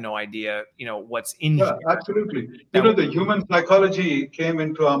 but I have no idea, what's in here. Absolutely. The human psychology came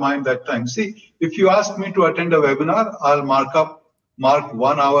into our mind that time. See, if you ask me to attend a webinar, I'll mark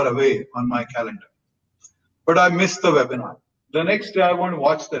 1 hour away on my calendar. But I missed the webinar. The next day, I want to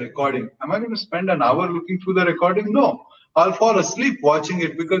watch the recording. Am I going to spend an hour looking through the recording? No. I'll fall asleep watching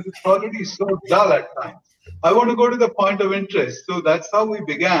it because it's already so dull at times. I want to go to the point of interest. So that's how we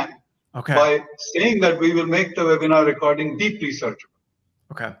began. Okay. By saying that we will make the webinar recording deeply searchable.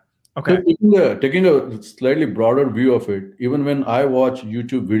 Okay. Okay. So taking a slightly broader view of it, even when I watch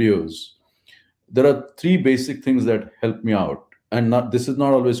YouTube videos, there are 3 basic things that help me out. And this is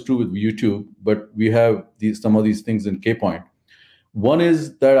not always true with YouTube, but we have some of these things in Kpoint. One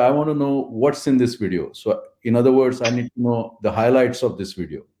is that I want to know what's in this video. So in other words, I need to know the highlights of this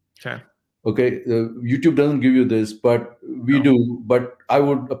video. Okay. Okay. YouTube doesn't give you this, but we do. But I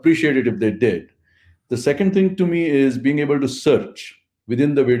would appreciate it if they did. The second thing to me is being able to search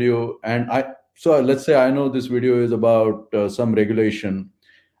within the video. And so let's say I know this video is about some regulation,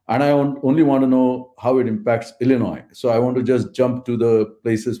 and I only want to know how it impacts Illinois. So I want to just jump to the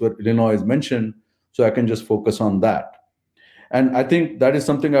places where Illinois is mentioned, so I can just focus on that. And I think that is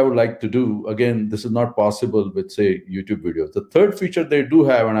something I would like to do. Again, this is not possible with, say, YouTube videos. The third feature they do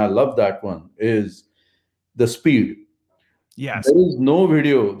have, and I love that one, is the speed. Yes. There is no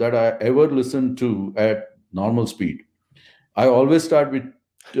video that I ever listen to at normal speed. I always start with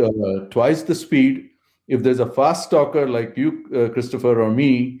twice the speed. If there's a fast talker like you, Christopher, or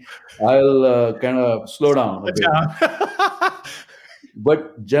me, I'll kind of slow down a bit.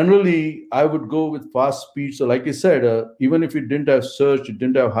 But generally, I would go with fast speed. So like you said, even if it didn't have search, it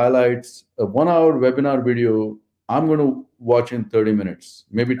didn't have highlights, a 1 hour webinar video, I'm going to watch in 30 minutes,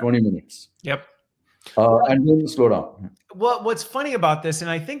 maybe 20 minutes. Yep. And then slow down. Well, what's funny about this, and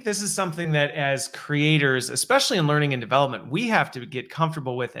I think this is something that as creators, especially in learning and development, we have to get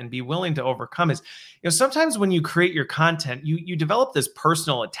comfortable with and be willing to overcome is, sometimes when you create your content, you develop this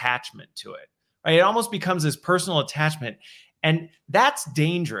personal attachment to it, right? It almost becomes this personal attachment. And that's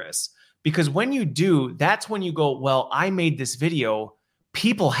dangerous, because when you do, that's when you go, well, I made this video,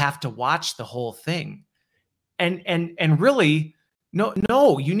 people have to watch the whole thing. And really,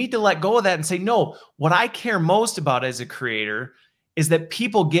 no, you need to let go of that and say, no, what I care most about as a creator is that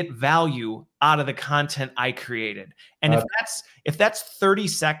people get value out of the content I created. And if that's 30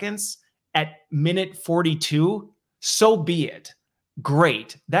 seconds at minute 42, so be it.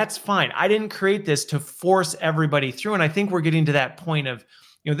 Great. That's fine. I didn't create this to force everybody through. And I think we're getting to that point of,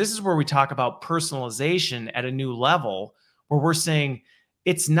 this is where we talk about personalization at a new level, where we're saying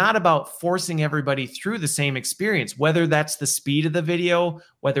it's not about forcing everybody through the same experience, whether that's the speed of the video,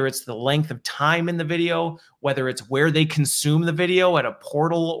 whether it's the length of time in the video, whether it's where they consume the video at a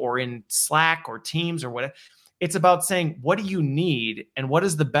portal or in Slack or Teams or whatever. It's about saying, what do you need? And what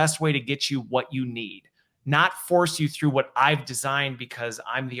is the best way to get you what you need? Not force you through what I've designed because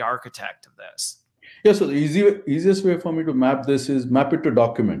I'm the architect of this. Yeah, so the easiest way for me to map this is map it to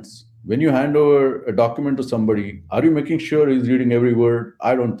documents. When you hand over a document to somebody, are you making sure he's reading every word?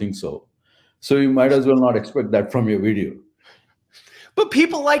 I don't think so. So you might as well not expect that from your video. But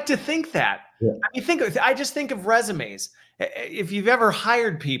people like to think that. Yeah. I just think of resumes. If you've ever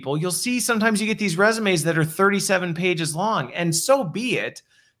hired people, you'll see sometimes you get these resumes that are 37 pages long, and so be it.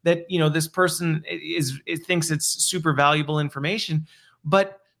 That this person thinks it's super valuable information,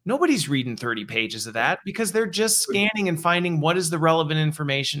 but nobody's reading 30 pages of that because they're just scanning and finding what is the relevant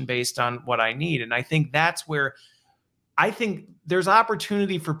information based on what I need. And I think that's where I think there's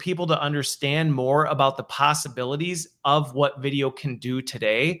opportunity for people to understand more about the possibilities of what video can do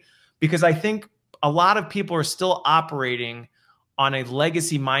today, because I think a lot of people are still operating on a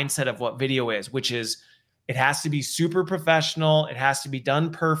legacy mindset of what video is, which is it has to be super professional. It has to be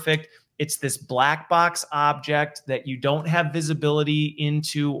done perfect. It's this black box object that you don't have visibility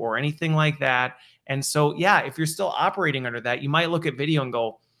into or anything like that. And so, yeah, if you're still operating under that, you might look at video and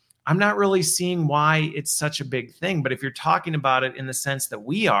go, I'm not really seeing why it's such a big thing. But if you're talking about it in the sense that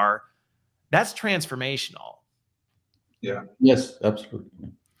we are, that's transformational. Yeah. Yes, absolutely.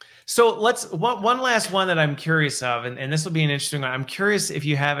 So one last one that I'm curious of, and this will be an interesting one. I'm curious if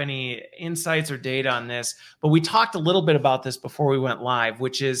you have any insights or data on this, but we talked a little bit about this before we went live,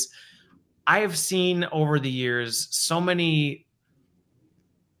 which is I have seen over the years so many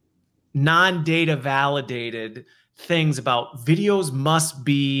non-data validated things about videos must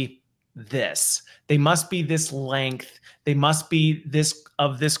be this. They must be this length. They must be this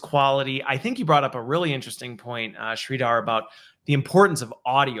of this quality. I think you brought up a really interesting point, Sridhar, about the importance of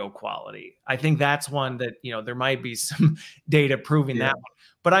audio quality. I think that's one that, there might be some data proving that one.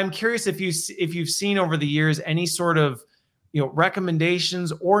 But I'm curious if you've seen over the years any sort of,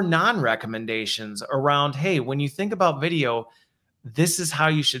 recommendations or non-recommendations around, hey, when you think about video, this is how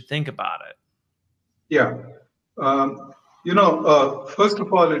you should think about it. Yeah. First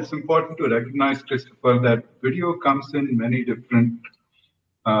of all, it's important to recognize, Christopher, that video comes in many different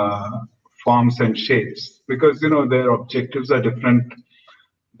forms and shapes, because their objectives are different,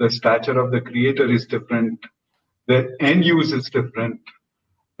 the stature of the creator is different, the end use is different,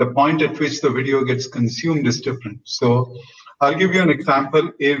 the point at which the video gets consumed is different. So I'll give you an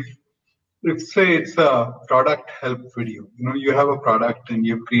example. If say it's a product help video, you have a product and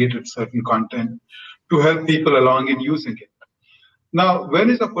you've created certain content to help people along in using it. Now,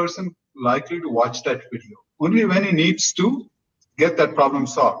 when is a person likely to watch that video? Only when he needs to get that problem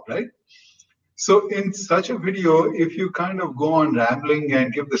solved, right? So in such a video, if you kind of go on rambling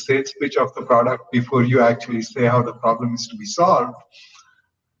and give the sales pitch of the product before you actually say how the problem is to be solved,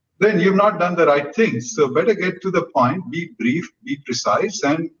 then you've not done the right things. So better get to the point, be brief, be precise,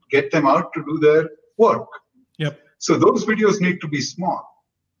 and get them out to do their work. Yep. So those videos need to be small.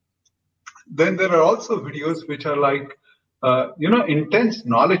 Then there are also videos which are like, intense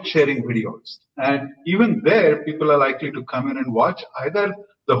knowledge sharing videos. And even there, people are likely to come in and watch either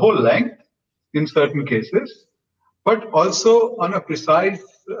the whole length in certain cases, but also on a precise,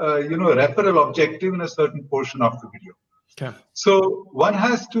 referral objective in a certain portion of the video. Okay. So one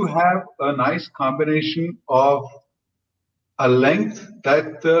has to have a nice combination of a length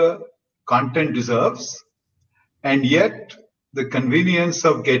that the content deserves, and yet the convenience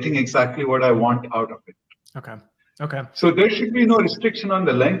of getting exactly what I want out of it. Okay. Okay. So there should be no restriction on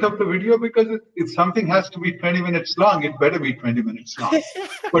the length of the video, because if something has to be 20 minutes long, it better be 20 minutes long.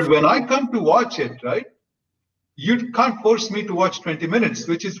 But when I come to watch it, right, you can't force me to watch 20 minutes,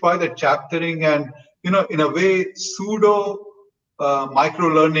 which is why the chaptering and, in a way, pseudo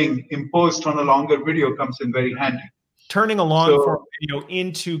micro-learning imposed on a longer video comes in very handy. Turning a long form video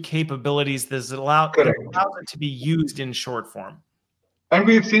into capabilities that allows it to be used in short form. And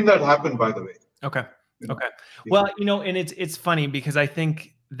we've seen that happen, by the way. Okay. Okay. Well, and it's funny because I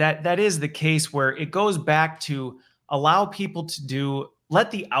think that is the case where it goes back to allow people to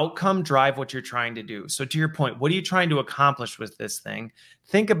let the outcome drive what you're trying to do. So to your point, what are you trying to accomplish with this thing?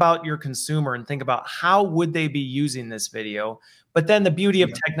 Think about your consumer and think about how would they be using this video. But then the beauty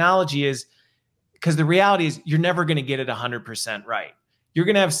of technology is, because the reality is you're never going to get it 100% right. You're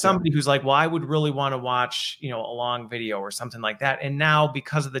going to have somebody who's like, well, I would really want to watch, a long video or something like that. And now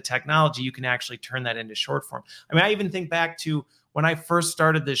because of the technology, you can actually turn that into short form. I mean, I even think back to when I first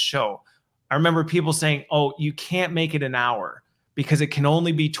started this show. I remember people saying, oh, you can't make it an hour because it can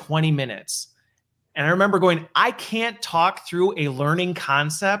only be 20 minutes. And I remember going, I can't talk through a learning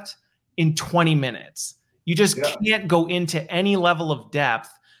concept in 20 minutes. You just can't go into any level of depth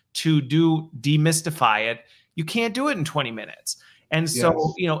to demystify it. You can't do it in 20 minutes. And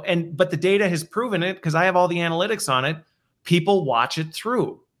so, but the data has proven it because I have all the analytics on it. People watch it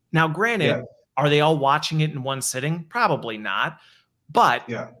through. Now, granted, are they all watching it in one sitting? Probably not. But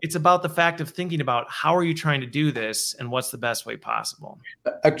it's about the fact of thinking about how are you trying to do this and what's the best way possible.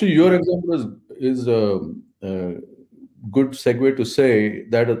 Actually, your example is a good segue to say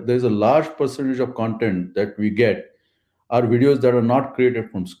that there's a large percentage of content that we get are videos that are not created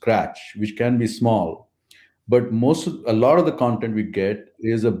from scratch, which can be small. But a lot of the content we get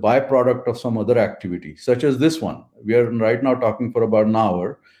is a byproduct of some other activity, such as this one. We are right now talking for about an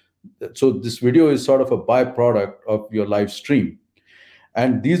hour. So this video is sort of a byproduct of your live stream.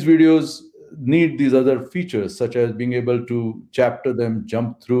 And these videos need these other features, such as being able to chapter them,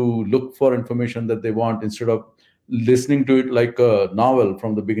 jump through, look for information that they want instead of listening to it like a novel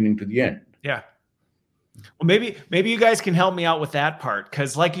from the beginning to the end. Yeah. Well, maybe you guys can help me out with that part.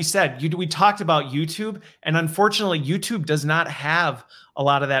 Because like you said, we talked about YouTube, and unfortunately, YouTube does not have a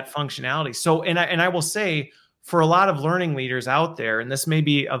lot of that functionality. So, and I will say, for a lot of learning leaders out there, and this may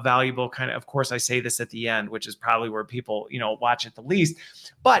be a valuable of course, I say this at the end, which is probably where people, watch it the least,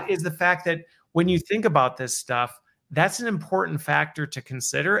 but is the fact that when you think about this stuff, that's an important factor to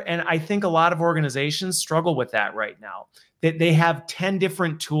consider. And I think a lot of organizations struggle with that right now. That they have 10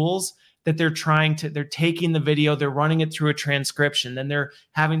 different tools that they're taking the video, they're running it through a transcription, then they're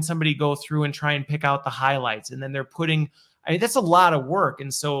having somebody go through and try and pick out the highlights, and then they're that's a lot of work.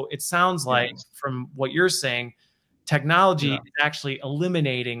 And so it sounds like from what you're saying, technology is actually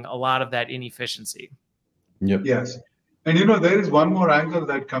eliminating a lot of that inefficiency. Yep. Yes. And there is one more angle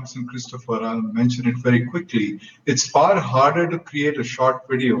that comes in, Christopher. I'll mention it very quickly. It's far harder to create a short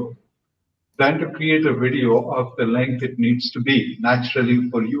video than to create a video of the length it needs to be naturally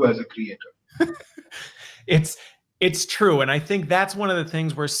for you as a creator. It's true. And I think that's one of the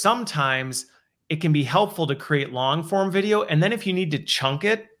things where sometimes it can be helpful to create long form video. And then if you need to chunk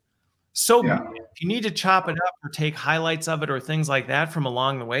it, if you need to chop it up or take highlights of it or things like that from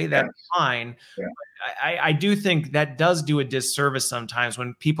along the way, that's fine. Yeah. I do think that does do a disservice sometimes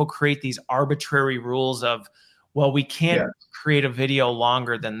when people create these arbitrary rules of, well, we can't create a video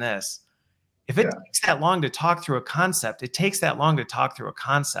longer than this. If it takes that long to talk through a concept, it takes that long to talk through a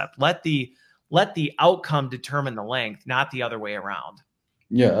concept. Let the outcome determine the length, not the other way around.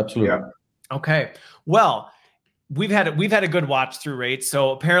 Yeah, absolutely. Yeah. Okay. Well, we've had a good watch through rate.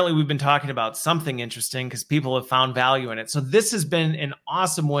 So apparently we've been talking about something interesting because people have found value in it. So this has been an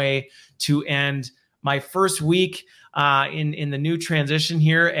awesome way to end my first week in the new transition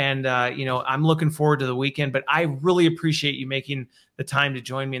here, and I'm looking forward to the weekend. But I really appreciate you making the time to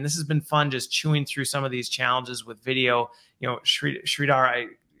join me, and this has been fun, just chewing through some of these challenges with video. Sridhar,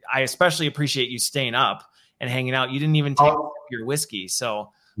 I especially appreciate you staying up and hanging out. You didn't even take your whiskey,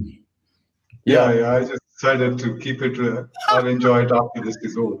 so yeah. I just decided to keep it. I'll enjoy it after this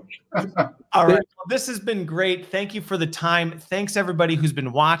is over. All right. Well, this has been great. Thank you for the time. Thanks everybody who's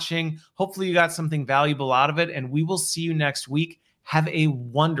been watching. Hopefully you got something valuable out of it, and we will see you next week. Have a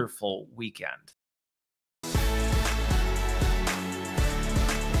wonderful weekend.